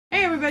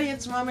everybody,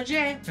 it's Mama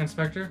J. And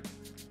Spectre.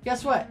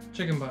 Guess what?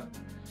 Chicken butt.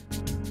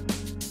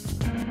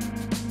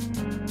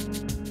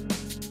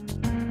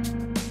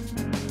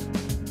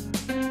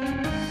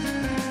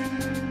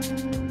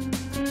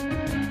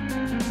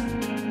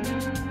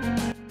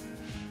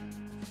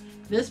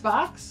 This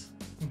box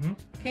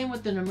came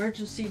with an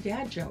emergency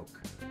dad joke.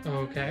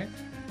 Okay.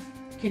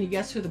 Can you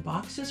guess who the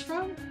box is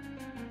from?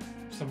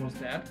 Someone's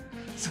dad?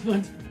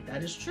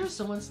 That is true,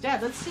 someone's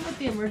dad. Let's see what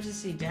the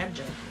emergency dad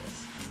joke is.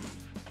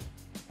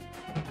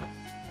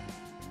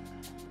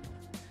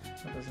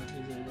 That doesn't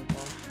easily look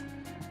off.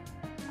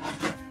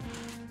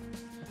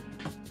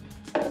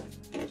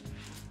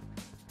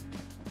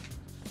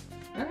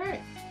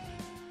 Alright.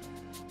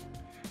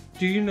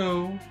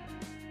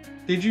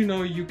 Did you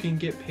know you can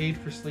get paid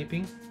for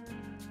sleeping?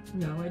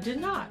 No, I did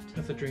not.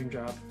 That's a dream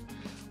job.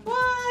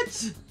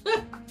 What?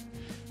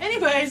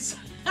 Anyways.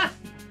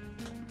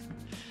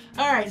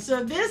 Alright,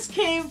 so this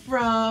came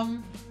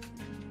from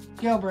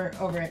Gilbert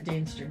over at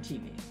Danester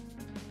TV.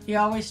 He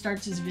always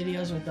starts his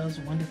videos with those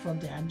wonderful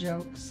dad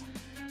jokes.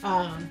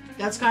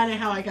 That's kind of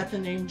how I got the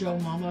name Joe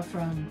Mama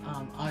from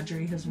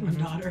Audrey, his one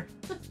daughter.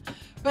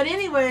 But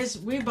anyways,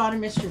 we bought a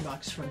mystery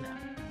box from them.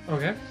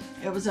 Okay.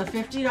 It was a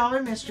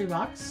 $50 mystery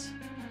box.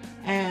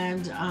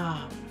 And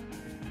The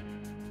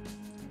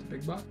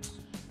big box?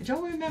 I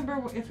don't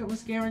remember if it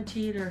was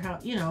guaranteed or how,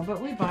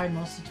 but we buy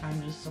most of the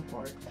time to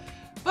support.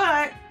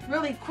 But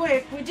really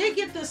quick, we did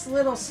get this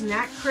little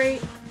snack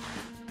crate.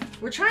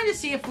 We're trying to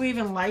see if we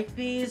even like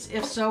these.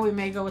 If so, we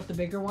may go with the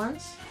bigger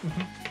ones.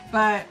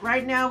 But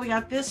right now we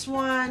got this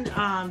one.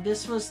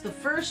 This was the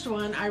first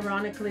one.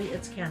 Ironically,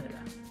 it's Canada.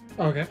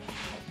 Okay.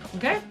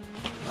 Okay?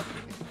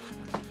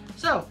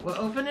 So, we'll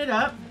open it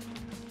up.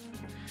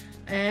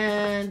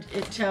 And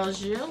it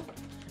tells you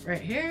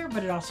right here,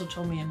 but it also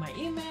told me in my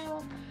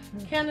email,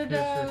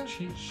 Canada. Here's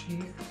your cheat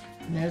sheet.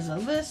 And there's a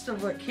list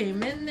of what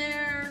came in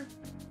there.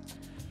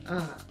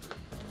 Oh,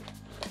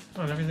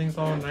 and everything's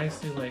all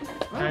nicely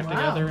tied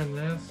together in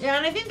this. Yeah,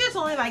 and I think there's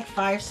only like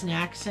 5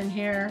 snacks in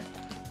here.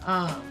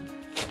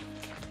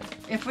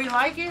 If we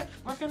like it,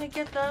 we're gonna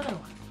get the other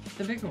one,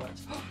 the bigger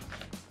ones.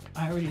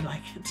 I already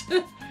like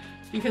it.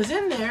 Because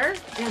in there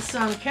is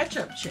some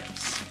ketchup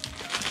chips.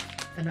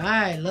 And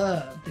I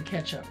love the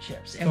ketchup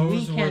chips. And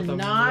Those we were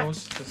cannot, the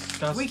most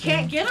disgusting we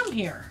can't get them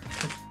here.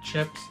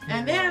 chips.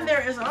 And then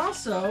there is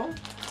also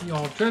the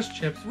all dressed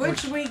chips,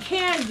 which we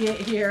can get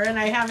here and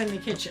I have in the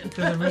kitchen.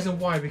 There's a reason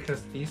why,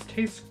 because these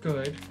taste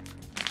good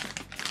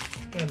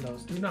and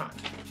those do not.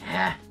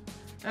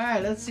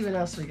 Alright, let's see what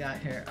else we got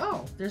here.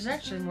 Oh, there's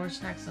actually more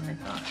snacks than I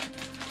thought.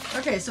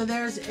 Okay, so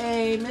there's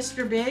a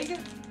Mr. Big.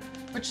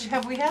 Which,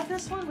 have we had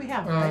this one? We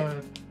have,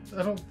 right?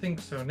 I don't think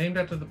so. Named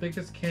after the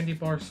biggest candy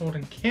bar sold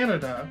in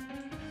Canada.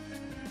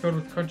 Filled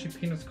with crunchy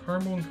peanuts,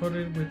 caramel, and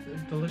coated with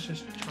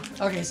delicious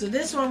chocolate. Okay, so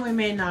this one we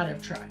may not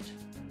have tried.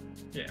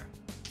 Yeah.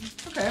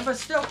 Okay, but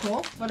still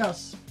cool. What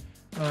else?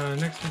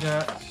 Next we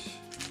got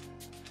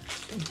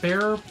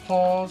Bear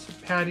Paws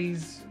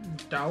Patties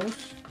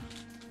Douse.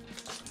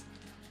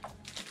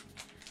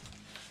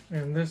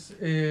 And this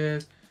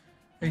is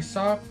a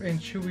soft and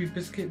chewy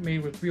biscuit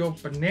made with real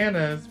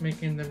bananas,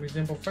 making them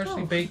resemble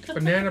freshly baked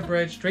banana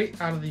bread straight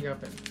out of the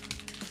oven.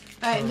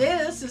 Alright,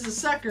 this is a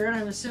sucker, and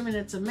I'm assuming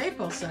it's a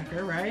maple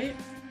sucker, right?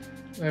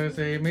 That is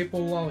a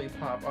maple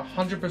lollipop,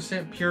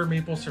 100% pure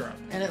maple syrup.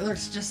 And it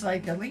looks just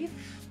like a leaf.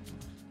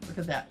 Look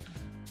at that.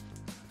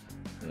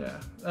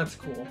 Yeah, that's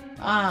cool.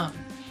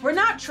 We're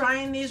not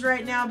trying these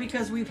right now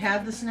because we've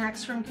had the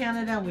snacks from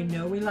Canada and we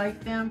know we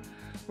like them.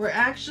 We're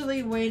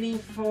actually waiting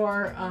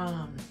for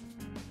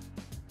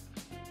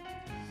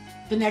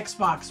the next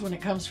box when it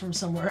comes from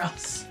somewhere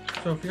else.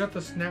 So if you got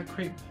the Snack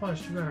Crate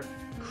Plus, you got a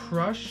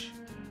Crush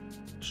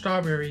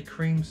Strawberry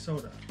Cream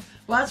Soda.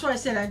 Well, that's what I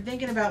said. I'm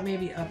thinking about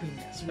maybe upping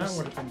this. That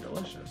would have been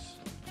delicious.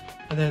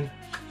 And then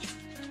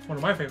one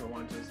of my favorite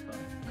ones is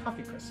the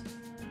Coffee Crisp.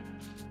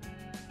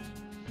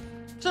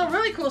 So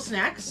really cool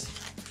snacks.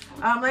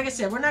 Like I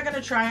said, we're not going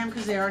to try them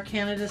because they are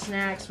Canada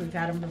snacks. We've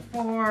had them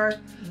before.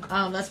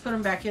 Let's put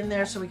them back in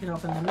there so we can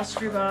open the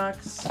mystery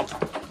box.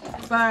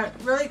 But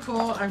really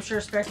cool. I'm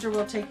sure Spectre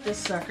will take this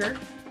sucker.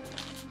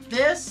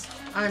 This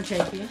I'm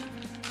taking.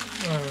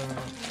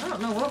 I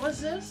don't know. What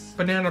was this?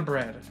 Banana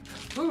bread.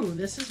 Ooh,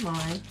 this is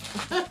mine.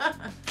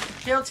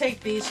 He'll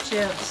take these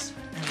chips.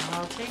 And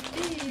I'll take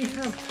these. You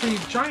have 3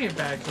 giant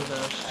bags of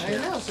those chips. I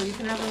know, so you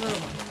can have a little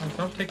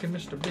one. I'm taking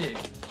Mr. Big.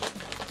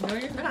 No,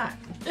 you're not.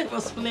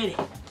 We'll split it.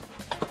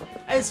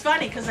 It's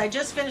funny because I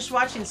just finished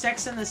watching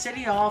Sex and the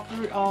City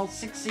all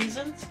 6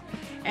 seasons,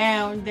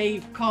 and they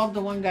called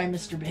the one guy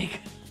Mr. Big.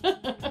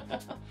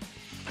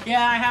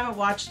 Yeah, I haven't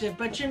watched it,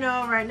 but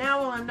right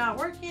now while I'm not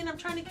working, I'm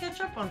trying to catch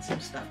up on some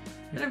stuff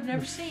that I've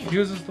never seen. He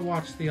uses to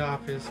watch The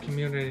Office,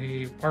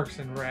 Community, Parks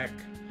and Rec.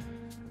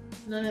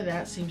 None of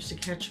that seems to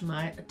catch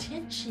my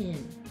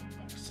attention.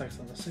 Sex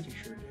and the City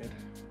sure did.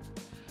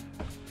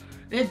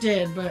 It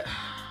did, but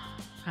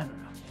I don't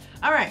know.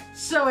 Alright,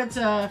 so it's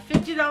a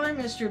 $50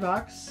 mystery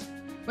box.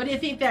 What do you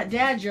think that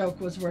dad joke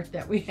was worth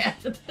that we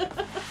had?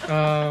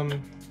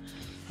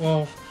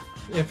 Well,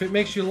 if it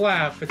makes you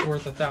laugh, it's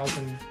worth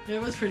 1,000.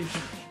 It was pretty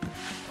funny.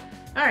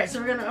 All right, so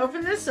we're gonna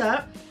open this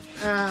up.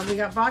 We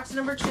got box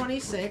number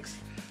 26.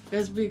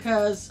 It's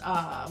because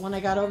when I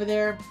got over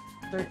there,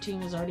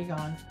 13 was already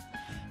gone.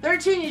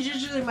 13 is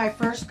usually my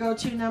first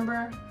go-to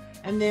number,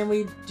 and then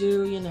we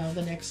do, you know,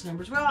 the next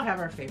numbers. We all have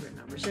our favorite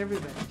numbers.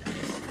 Everybody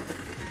does.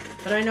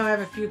 But I know I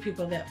have a few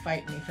people that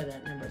fight me for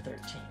that number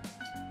 13.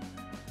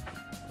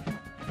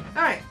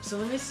 All right, so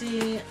let me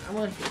see. I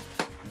want to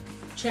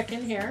check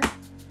in here.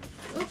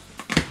 Oop.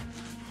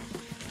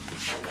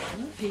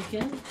 I'm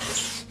peeking. I'm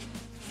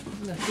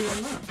gonna feel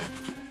them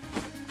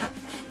up.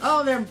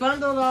 Oh, they're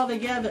bundled all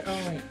together.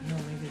 Oh wait, no,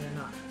 maybe they're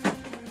not.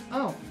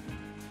 Oh.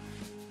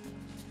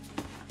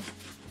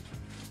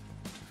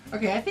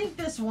 Okay, I think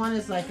this one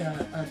is like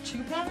a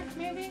 2-pack,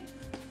 maybe?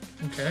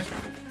 Okay.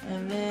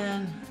 And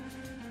then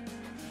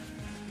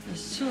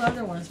there's 2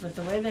 other ones, but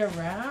the way they're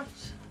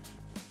wrapped,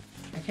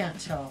 I can't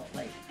tell,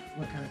 like,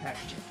 what kind of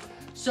packaging.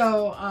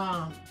 So,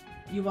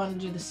 you want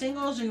to do the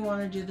singles or you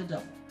want to do the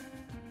double?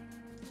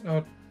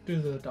 I'll do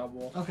the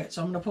double. Okay,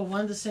 so I'm going to put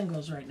one of the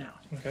singles right now.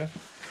 Okay.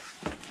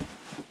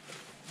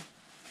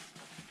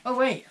 Oh,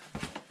 wait.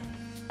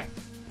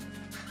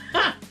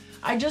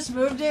 I just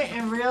moved it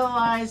and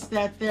realized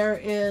that there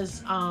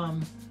is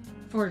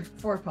 4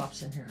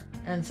 pops in here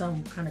and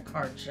some kind of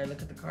card. Should I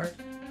look at the card?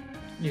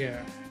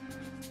 Yeah.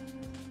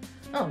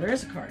 Oh, there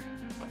is a card.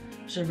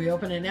 Should we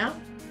open it now?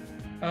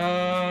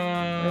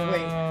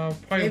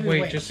 Probably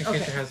wait just in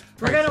case it has prices.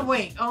 We're gonna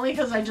wait, only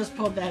because I just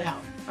pulled that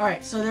out.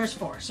 Alright, so there's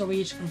 4, so we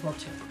each can pull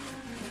 2.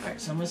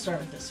 Alright, so I'm gonna start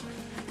with this one.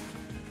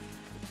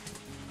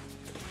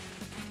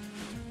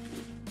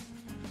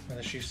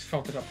 She's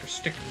felt it up for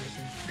stickers.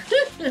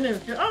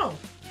 Oh,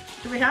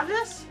 do we have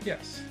this?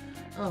 Yes.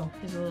 Oh,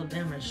 he's a little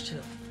damaged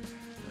too.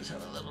 Let's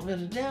have a little bit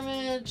of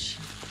damage.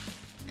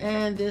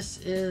 And this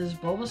is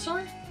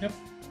Bulbasaur? Yep.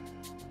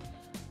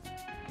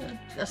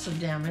 Got some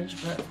damage,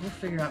 but we'll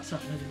figure out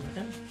something to do with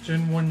him.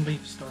 Gen 1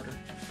 Leaf Starter.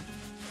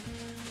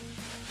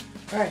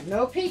 Alright,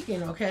 no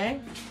peeking,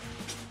 okay?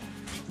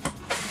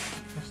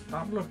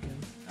 Stop looking.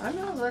 I'm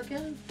not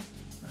looking.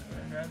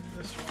 I got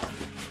this one.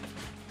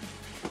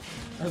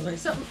 I was like,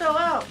 something fell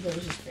out. But it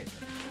was just paper.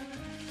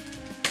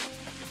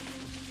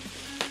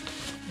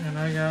 And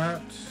I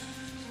got...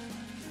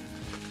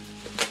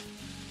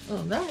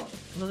 Oh, that one.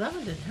 Well, that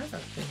one didn't have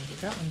that thing,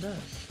 but that one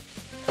does.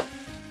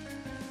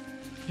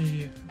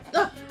 The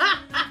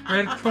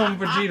Red Chrome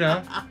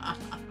Vegeta.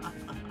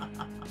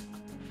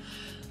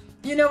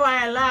 You know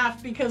why I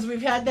laugh? Because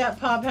we've had that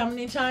pop how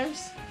many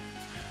times?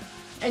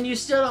 And you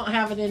still don't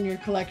have it in your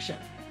collection.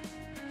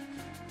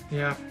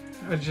 Yeah.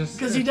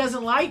 Because he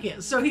doesn't like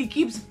it. So he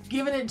keeps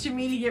giving it to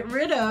me to get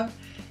rid of,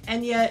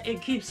 and yet it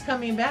keeps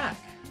coming back.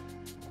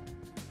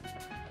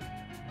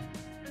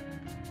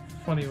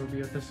 Funny would be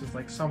if this is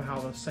like somehow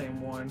the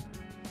same one.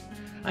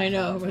 I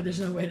know, but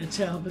there's no way to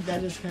tell, but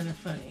that is kind of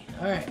funny.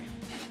 Alright.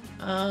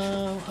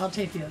 I'll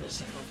take the other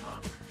single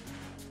pop.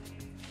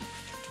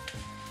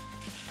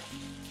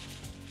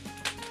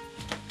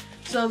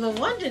 So the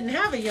one didn't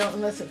have a yellow,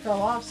 unless it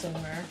fell off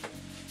somewhere.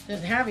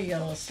 Didn't have a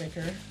yellow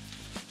sticker.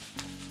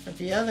 But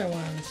the other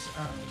ones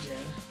did.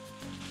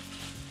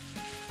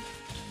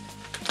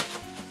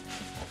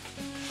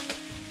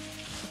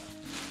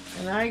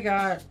 And I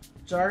got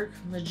Dark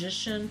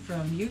Magician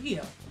from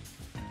Yu-Gi-Oh!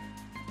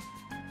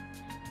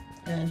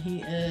 And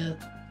he is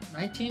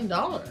 $19.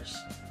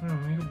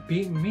 You're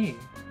beating me.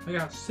 I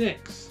got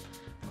 6.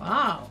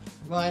 Wow.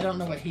 Well, I don't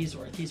know what he's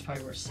worth. He's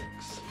probably worth 6.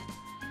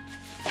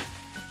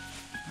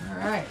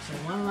 Alright, so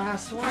one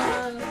last one.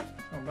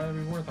 Oh, better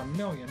be worth $1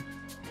 million.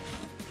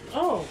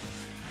 Oh.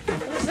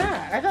 What was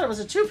that? I thought it was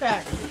a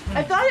 2-pack.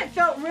 I thought it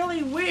felt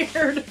really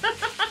weird.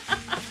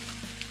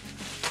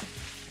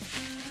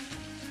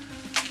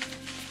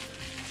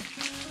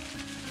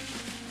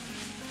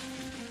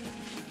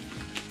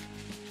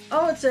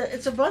 Oh,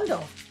 it's a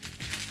bundle.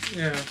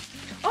 Yeah.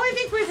 Oh, I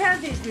think we've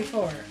had these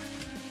before.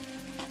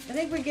 I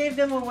think we gave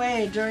them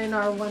away during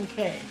our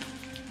 1K.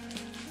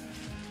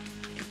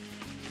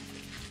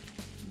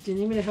 Do you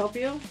need me to help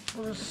you?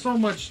 Well, there's so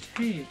much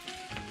tape.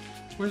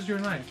 Where's your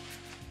knife?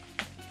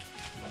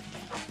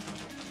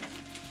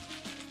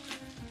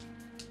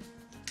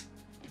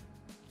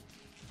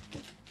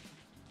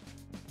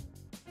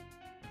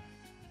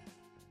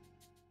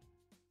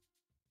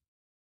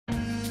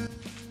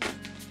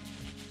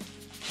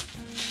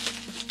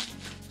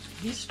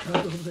 He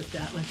struggled with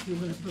that like you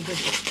wouldn't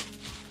believe.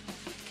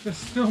 There's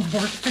still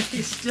more tape.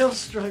 He's still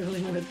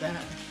struggling with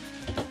that.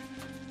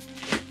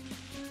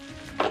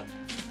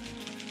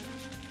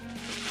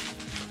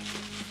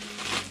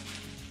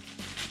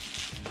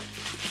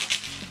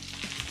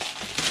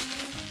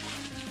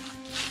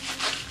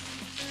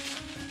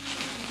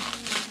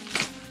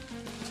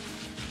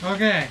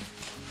 Okay.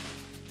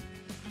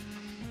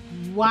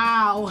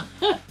 Wow.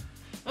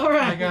 All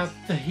right. I got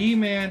the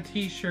He-Man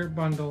t-shirt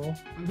bundle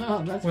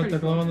Oh, that's with pretty the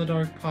cool.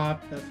 glow-in-the-dark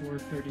pop that's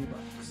worth $30.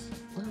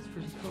 That's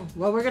pretty cool.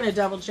 Well, we're going to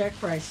double check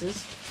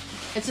prices.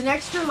 It's an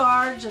extra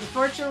large.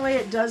 Unfortunately,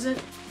 it doesn't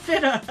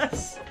fit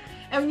us.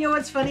 And you know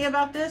what's funny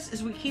about this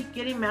is we keep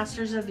getting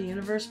Masters of the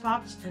Universe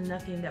pops and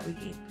nothing that we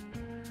keep.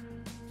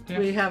 Yeah.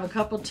 We have a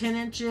couple 10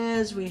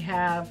 inches. We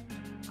have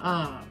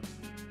a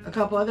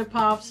couple other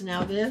pops.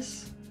 Now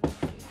this.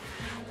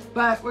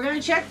 But we're going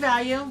to check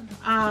value.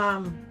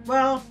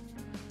 Well,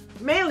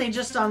 mainly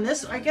just on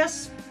this. I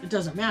guess it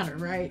doesn't matter,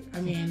 right?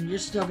 I mean, you're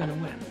still going to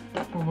win.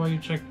 Well, while you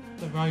check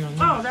the value on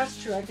this. Oh,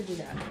 that's true. I could do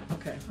that.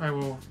 Okay. I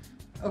will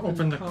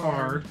open the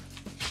card.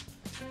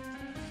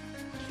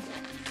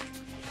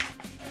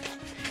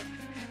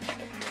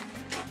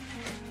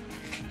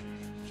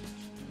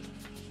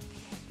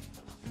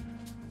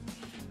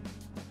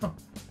 Oh.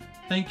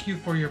 Thank you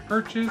for your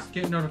purchase.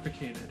 Get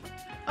notified.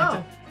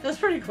 That's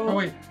pretty cool. Oh,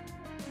 wait.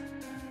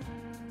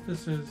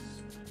 This is...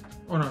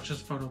 Oh, no, it's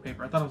just photo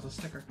paper. I thought it was a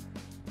sticker.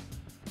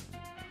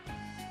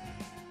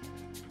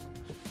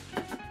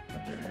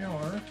 But there they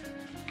are.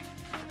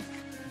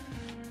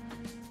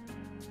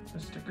 The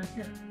sticker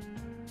here.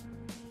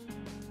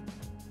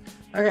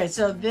 Okay,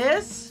 so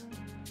this...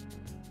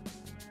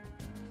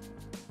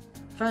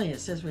 Funny, it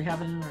says we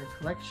have it in our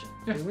collection.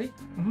 Yeah. Do we?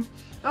 Mm-hmm.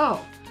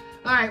 Oh.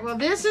 Alright, well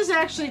this is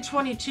actually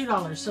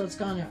 $22, so it's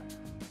gone up.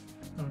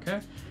 Okay.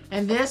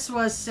 And this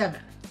was $7.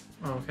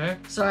 Okay.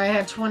 So I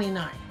had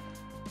 29.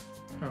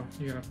 Oh,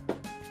 you gotta...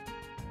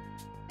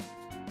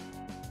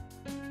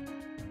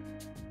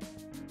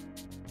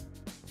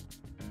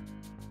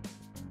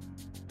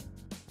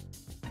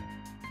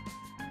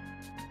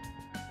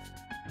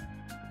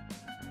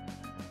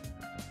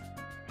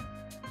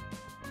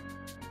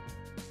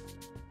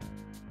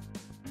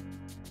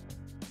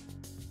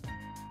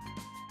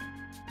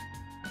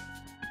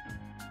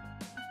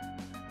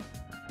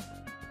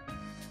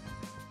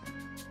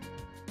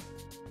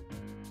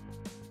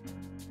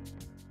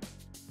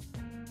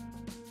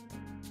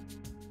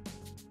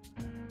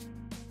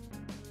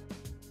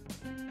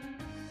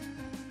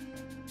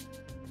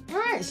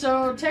 Alright,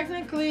 so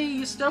technically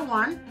you still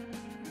won.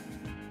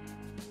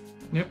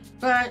 Yep.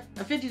 But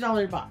a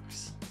 $50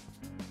 box.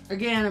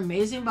 Again,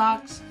 amazing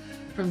box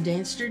from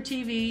Danester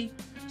TV.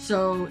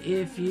 So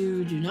if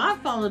you do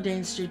not follow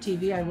Danester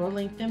TV, I will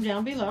link them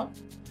down below.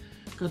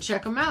 Go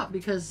check them out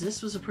because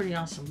this was a pretty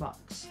awesome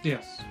box.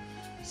 Yes.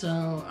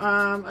 So,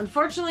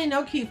 unfortunately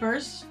no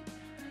keepers.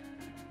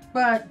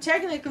 But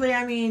technically,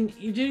 I mean,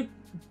 he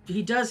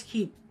does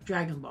keep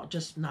Dragon Ball,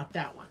 just not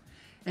that one.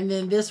 And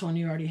then this one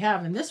you already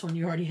have, and this one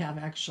you already have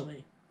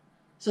actually.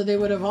 So they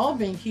would have all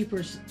been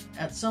keepers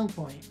at some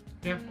point.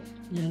 Yeah.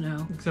 You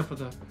know. Except for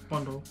the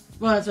bundle.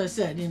 Well, as I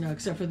said, you know,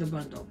 except for the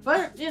bundle.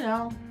 But, you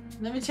know,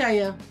 let me tell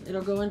you,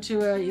 it'll go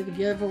into a either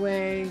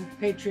giveaway,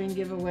 Patreon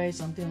giveaway,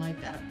 something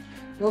like that.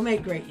 We'll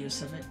make great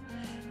use of it.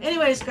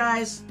 Anyways,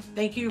 guys,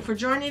 thank you for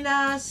joining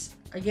us.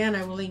 Again,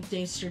 I will link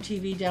Danester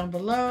TV down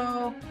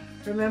below.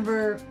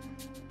 Remember,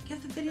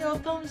 give the video a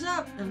thumbs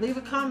up and leave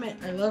a comment.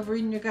 I love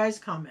reading your guys'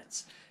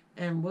 comments.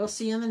 And we'll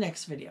see you in the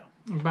next video.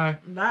 Bye.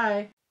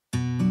 Bye.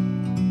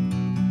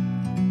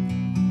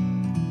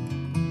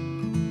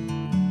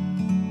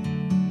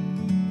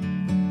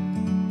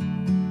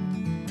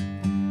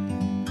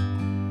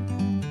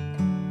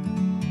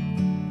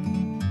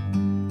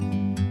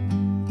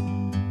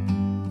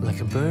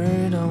 Like a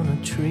bird on a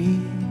tree,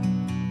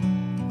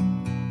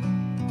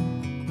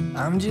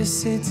 I'm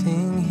just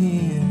sitting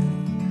here.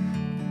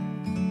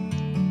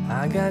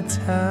 I got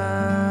time,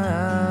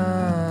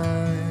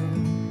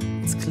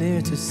 it's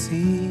clear to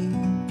see.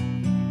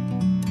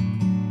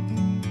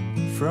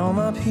 From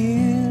up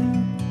here,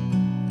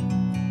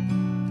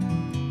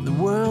 the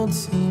world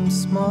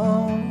seems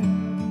small.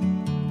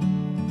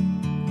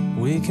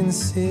 We can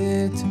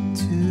sit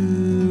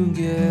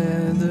together.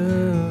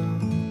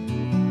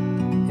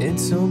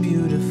 It's so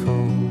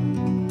beautiful,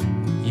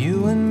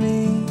 you and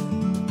me.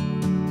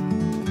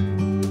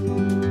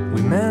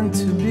 We meant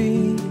to be